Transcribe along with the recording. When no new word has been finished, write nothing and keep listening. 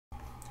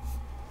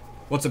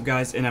What's up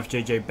guys,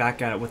 NFJJ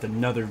back at it with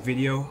another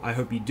video. I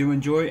hope you do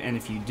enjoy, and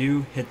if you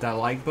do, hit that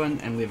like button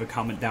and leave a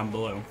comment down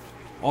below.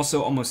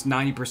 Also, almost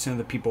 90% of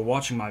the people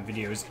watching my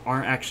videos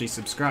aren't actually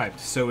subscribed,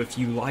 so if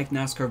you like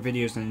NASCAR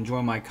videos and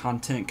enjoy my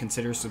content,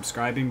 consider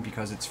subscribing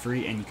because it's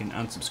free and you can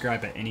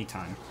unsubscribe at any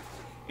time.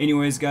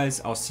 Anyways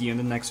guys, I'll see you in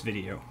the next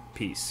video.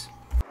 Peace.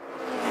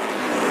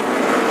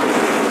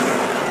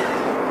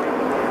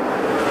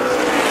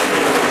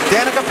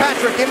 Danica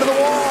Patrick into the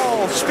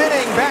wall,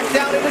 spinning back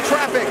down into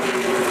traffic.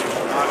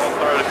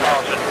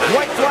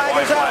 White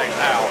flag is out.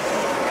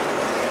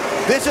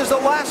 This is the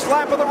last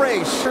lap of the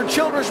race.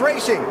 Childress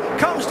Racing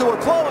comes to a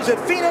close at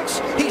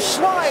Phoenix. He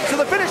slides to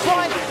the finish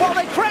line while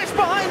they crash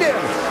behind him.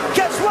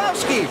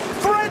 Keselowski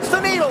threads the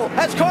needle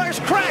as cars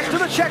crash to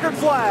the checkered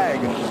flag.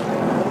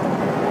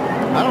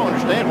 I don't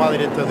understand why they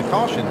didn't throw the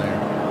caution there.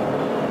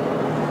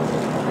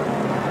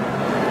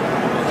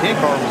 The 10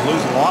 car was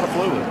losing a lot of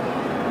fluid.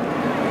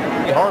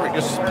 Harvick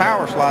just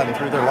power sliding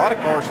through there. A lot of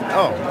cars.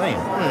 Oh, man.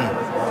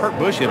 Kurt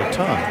Busch hit a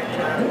ton.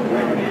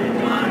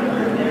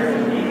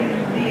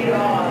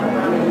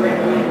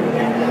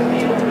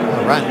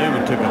 Ryan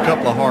Newman took a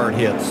couple of hard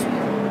hits.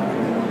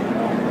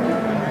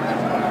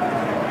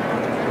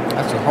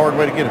 That's a hard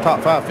way to get a top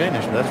 5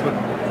 finish, but that's what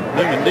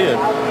Newman did.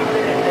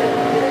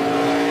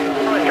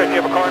 You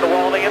have a car in the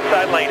wall in the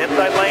inside lane,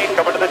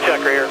 coming to the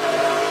checker here.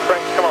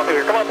 Frank, come on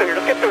through here,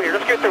 let's get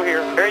through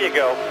here, There you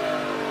go.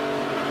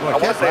 Well, I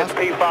want to say it's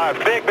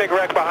P5. Big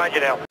wreck behind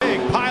you now.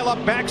 Big pile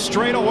up back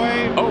straight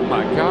away. Oh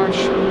my gosh.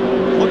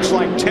 Looks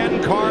like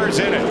 10 cars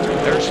in it.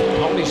 There's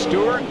Tony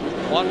Stewart.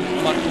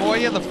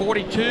 Montoya, the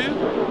 42.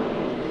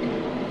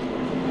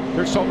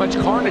 There's so much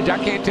carnage, I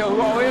can't tell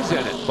who all is in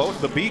it. Both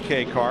the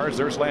BK cars.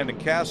 There's Landon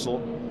Castle.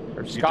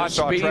 There's You Scott just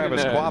saw Speed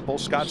Travis and Quapple,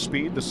 Scott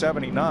Speed, the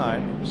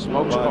 79.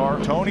 Smokes car.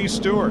 Tony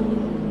Stewart.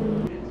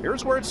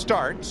 Here's where it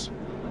starts.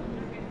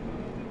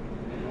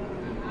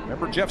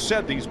 Remember, Jeff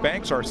said these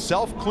banks are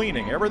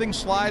self-cleaning. Everything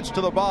slides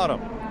to the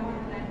bottom.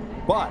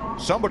 But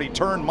somebody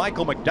turned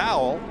Michael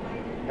McDowell,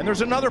 and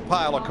there's another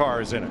pile of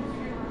cars in it.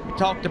 We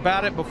talked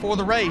about it before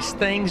the race.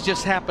 Things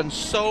just happen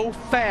so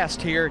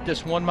fast here at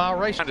this 1 mile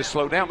race. Trying to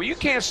slow down, but you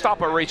can't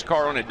stop a race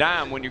car on a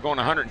dime when you're going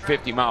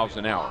 150 miles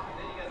an hour.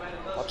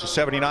 Up to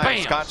 79,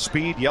 Bam. Scott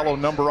Speed, yellow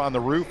number on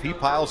the roof. He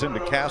piles into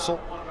Castle,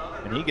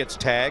 and he gets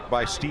tagged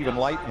by Stephen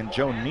Light and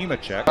Joe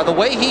Nemechek. By the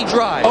way he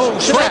drives. Oh,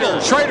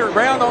 Schrader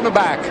round on the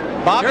back.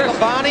 Bobby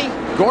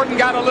Labonte. Gordon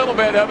got a little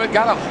bit of it.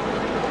 Got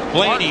a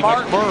Blaney,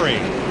 McMurray,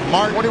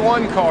 Martin.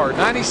 41 car,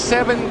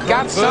 97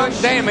 got some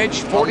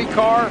damage. 40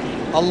 car.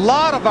 A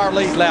lot of our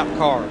lead lap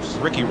cars.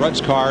 Ricky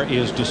Rudd's car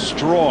is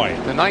destroyed.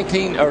 The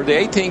 19 or the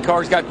 18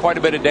 cars got quite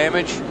a bit of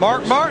damage.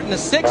 Mark Martin, the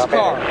 6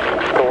 car,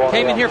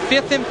 came in here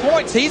 5th in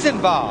points. He's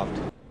involved.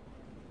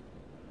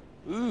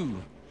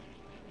 Ooh.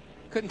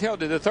 Couldn't tell.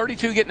 Did the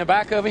 32 get in the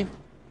back of him?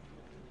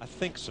 I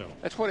think so.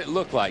 That's what it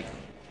looked like.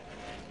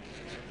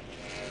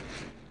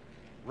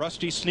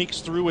 Rusty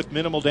sneaks through with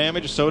minimal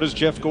damage. So does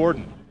Jeff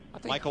Gordon.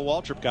 Michael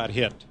Waltrip got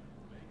hit.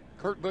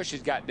 Kurt Busch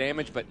has got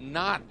damage, but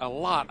not a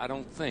lot, I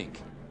don't think.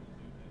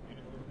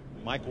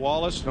 Mike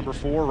Wallace, number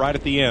 4, right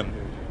at the end.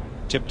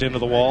 Tipped into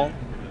the wall.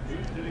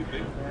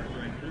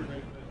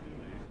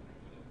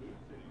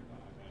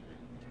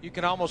 You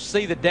can almost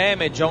see the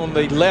damage on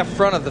the left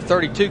front of the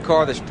 32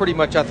 car. That's pretty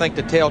much, I think,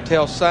 the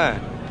telltale sign.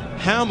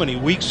 How many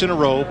weeks in a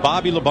row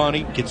Bobby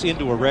Labonte gets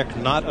into a wreck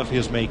not of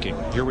his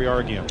making? Here we are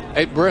again.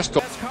 At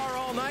Bristol. Best car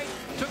all night,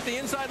 took the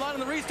inside line on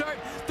the restart.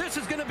 This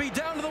is going to be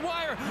down to the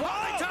wire.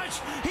 Oh, they touch.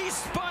 He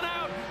spun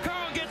out.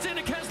 Carl gets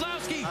into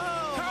Keselowski.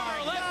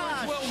 Carl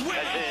Edwards will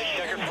win.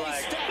 Checker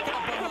flag.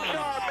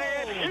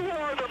 You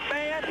are the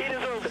man. He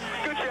deserves it.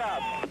 Good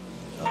job.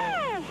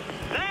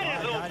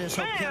 I just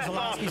hope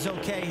Keselowski's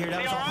okay here.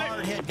 That was a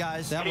hard hit,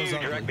 guys. That was Huge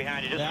ugly. wreck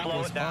behind you. Just That slow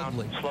was it down.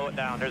 ugly. Slow it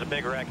down. There's a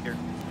big wreck here.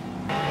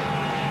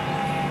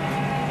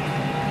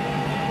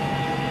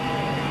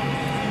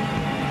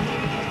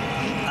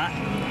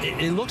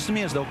 It looks to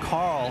me as though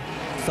Carl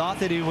thought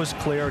that he was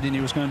cleared and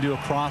he was going to do a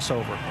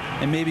crossover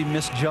and maybe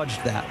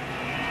misjudged that.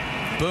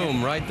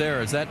 Boom, right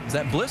there. Is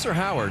that Bliss or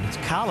Howard?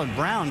 Colin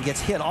Brown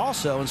gets hit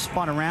also and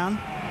spun around.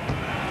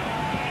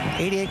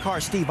 88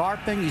 car Steve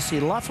Arpin. You see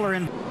Luffler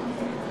in.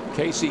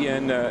 Casey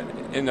in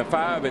the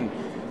 5 and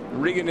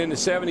Regan in the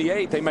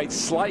 78. They made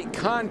slight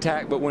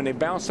contact, but when they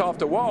bounced off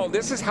the wall,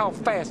 this is how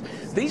fast.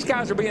 These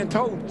guys are being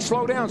told,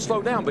 slow down,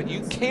 but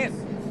you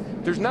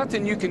can't. There's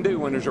nothing you can do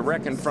when there's a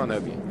wreck in front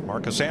of you.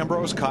 Marcus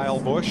Ambrose, Kyle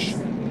Busch,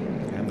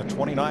 and the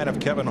 29 of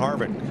Kevin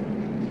Harvick.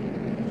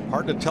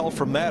 Hard to tell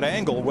from that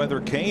angle whether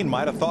Kane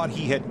might have thought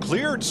he had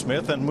cleared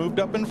Smith and moved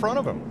up in front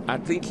of him. I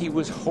think he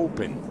was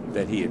hoping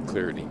that he had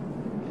cleared him.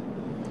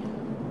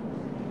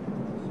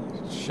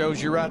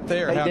 Shows you right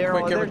there how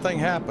quick everything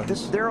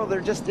happens. Darryl, there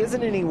just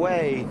isn't any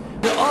way.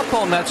 Up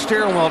on that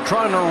steering wheel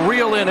trying to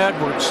reel in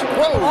Edwards.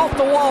 Whoa. Off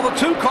the wall, the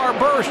 2-car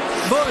burst.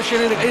 Busch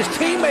and his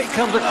teammate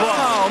comes across.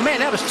 Oh, man,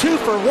 that was 2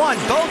 for 1.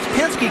 Both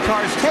Penske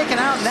cars taken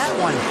out in that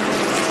one.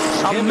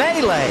 A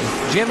melee.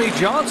 Jimmy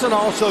Johnson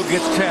also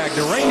gets tagged,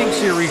 the reigning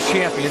series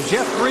champion.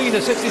 Jeff Green,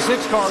 the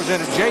 66 cars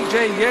in it.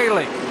 J.J.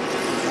 Yaley.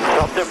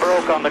 Something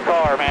broke on the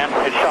car, man.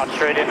 It shot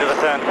straight into the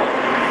fence.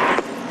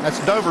 That's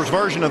Dover's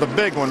version of the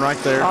big one right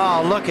there.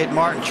 Oh, look at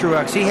Martin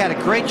Truex. He had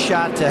a great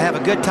shot to have a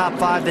good top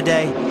 5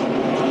 today.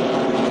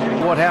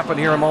 What happened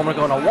here a moment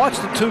ago? Now watch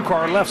the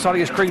 2-car left side of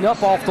your screen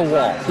up off the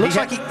wall. Looks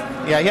like he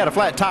had a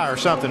flat tire or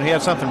something. He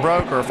had something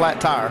broke or a flat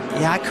tire.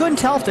 Yeah, I couldn't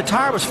tell if the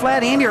tire was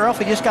flat, Andy, or if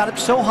he just got up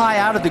so high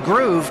out of the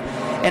groove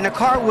and the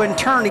car wouldn't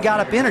turn. He got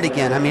up in it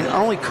again. I mean,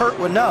 only Kurt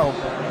would know.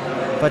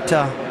 But,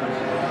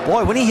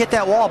 boy, when he hit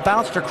that wall,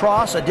 bounced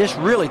across, it just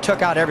really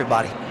took out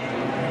everybody.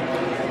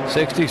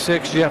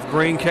 66, Jeff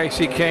Green,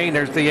 Casey Kane.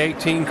 There's the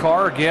 18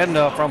 car again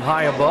from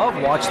high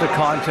above. Watch the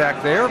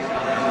contact there.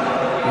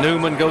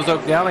 Newman goes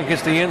up down and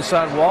gets the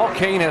inside wall.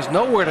 Kane has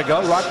nowhere to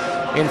go.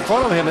 Right in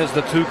front of him is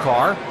the 2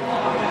 car.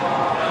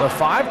 The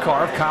 5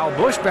 car of Kyle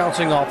Busch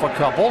bouncing off a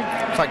couple.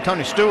 It's like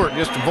Tony Stewart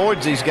just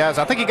avoids these guys.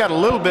 I think he got a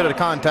little bit of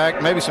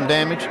contact, maybe some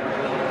damage.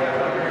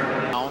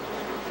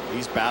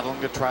 He's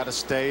battling to try to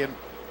stay in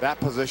that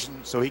position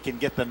so he can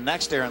get the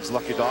next Aaron's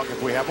Lucky Dog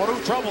if we have one.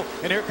 Ooh, trouble,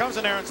 and here comes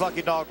an Aaron's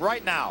Lucky Dog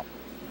right now.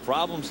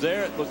 Problems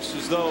there. It looks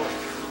as though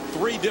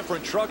 3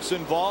 different trucks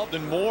involved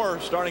and more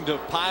starting to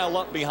pile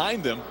up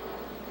behind them.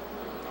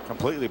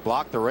 Completely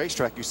blocked the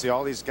racetrack. You see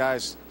all these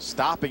guys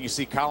stopping. You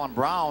see Colin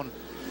Brown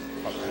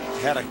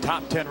had a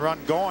top 10 run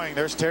going.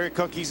 There's Terry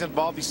Cook. He's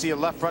involved. You see a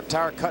left front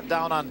tire cut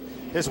down on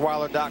his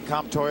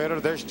Weiler.com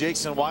Toyota. There's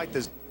Jason White.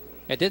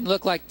 It didn't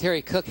look like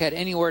Terry Cook had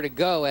anywhere to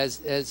go as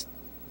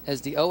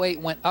the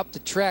 08 went up the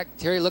track.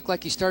 Terry looked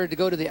like he started to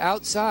go to the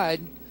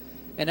outside,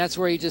 and that's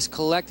where he just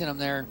collected them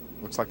there.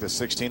 Looks like the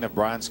 16 of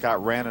Brian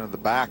Scott ran into the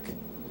back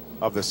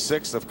of the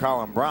 6 of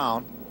Colin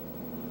Brown.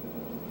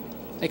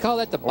 They call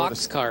that the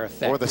boxcar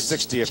effect. Or the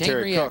 60 of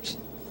Terry Cook.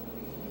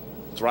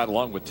 Let's ride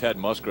along with Ted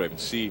Musgrave and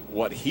see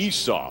what he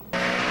saw.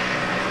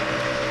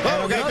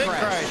 Oh, got a big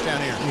crash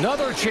down here.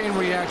 Another chain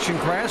reaction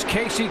crash.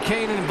 Casey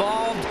Kane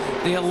involved.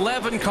 The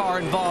 11 car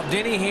involved.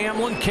 Denny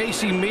Hamlin.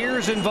 Casey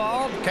Mears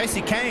involved.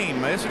 Casey Kane,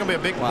 man, this is going to be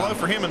a big blow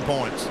for him in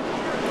points.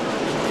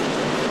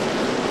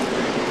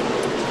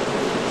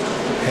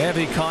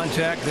 Heavy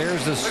contact.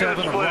 There's the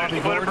 7 of Robbie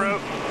Gordon.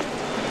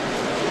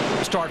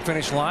 Start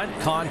finish line.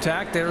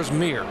 Contact. There's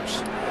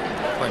Mears.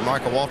 Like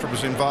Michael Waltrip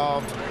was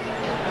involved.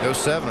 Those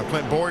 7 of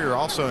Clint Boyer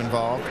also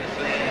involved.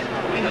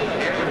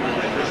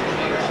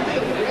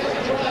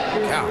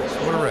 Gosh,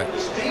 what a wreck.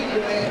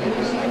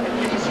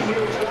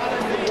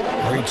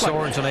 Reed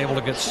Sorensen able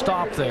to get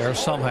stopped there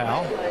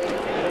somehow.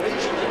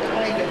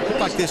 Looked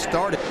like this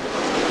started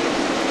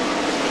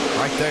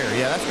right there.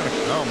 Yeah, that's going to,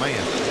 oh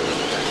man.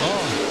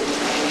 Oh.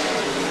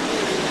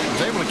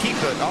 Was able to keep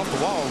it off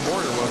the wall.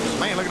 Boyer was.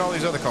 Man, look at all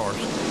these other cars.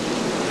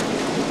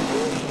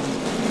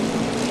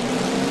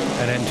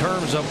 And in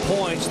terms of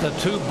points, the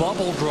 2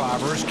 bubble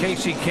drivers,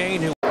 Casey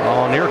Kane, who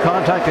near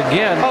contact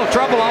again. Oh,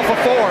 trouble off of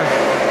 4.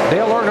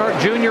 Dale Earnhardt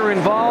Jr.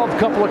 involved,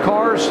 couple of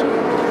cars.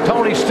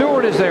 Tony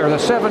Stewart is there, the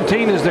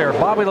 17 is there.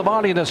 Bobby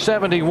Labonte, the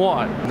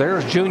 71.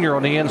 There's Jr.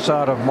 on the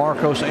inside of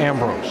Marcos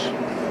Ambrose.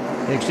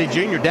 You can see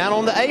Jr. down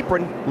on the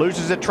apron,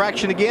 loses the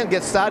traction again,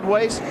 gets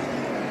sideways.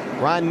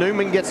 Ryan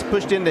Newman gets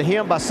pushed into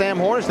him by Sam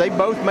Hornish. They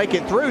both make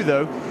it through,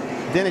 though.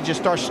 Then it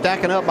just starts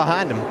stacking up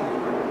behind him.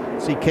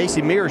 See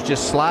Casey Mears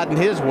just sliding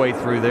his way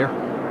through there.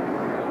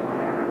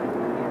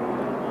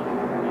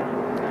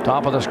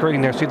 Top of the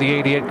screen there, see the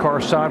 88 car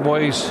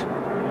sideways,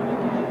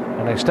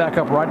 and they stack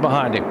up right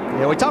behind him.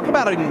 Yeah, we talk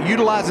about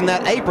utilizing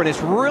that apron.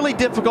 It's really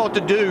difficult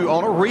to do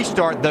on a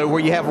restart, though, where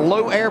you have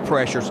low air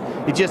pressures.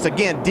 It just,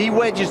 again,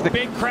 de-wedges the...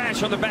 Big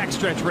crash on the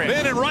backstretch, Rick.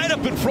 Man, and right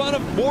up in front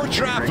of more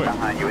traffic.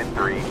 Behind you in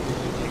 3.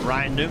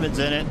 Ryan Newman's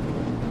in it.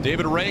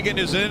 David Reagan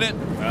is in it.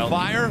 Well,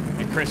 Fire.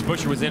 And Chris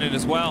Buescher was in it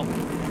as well.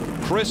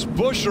 Chris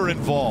Buescher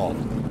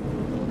involved.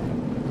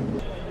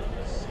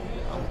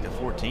 The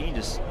 14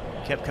 just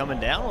kept coming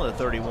down on the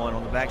 31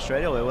 on the back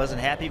straightaway.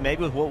 Wasn't happy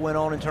maybe with what went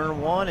on in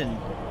turn 1, and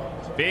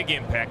big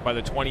impact by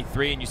the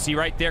 23, and you see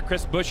right there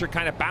Chris Buescher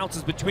kind of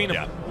bounces between them.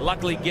 Yeah.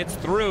 Luckily gets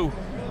through,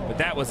 but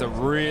that was a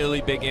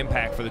really big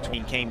impact for the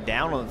 20. Came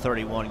down on the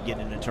 31 and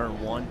getting into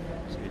turn 1.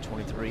 So the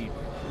 23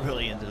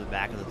 really into the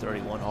back of the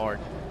 31 hard.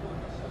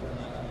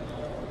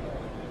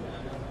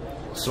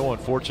 So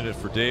unfortunate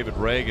for David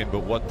Reagan, but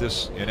what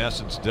this in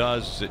essence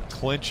does is it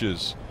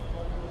clinches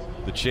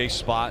the chase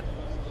spot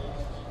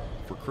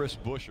for Chris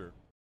Buescher.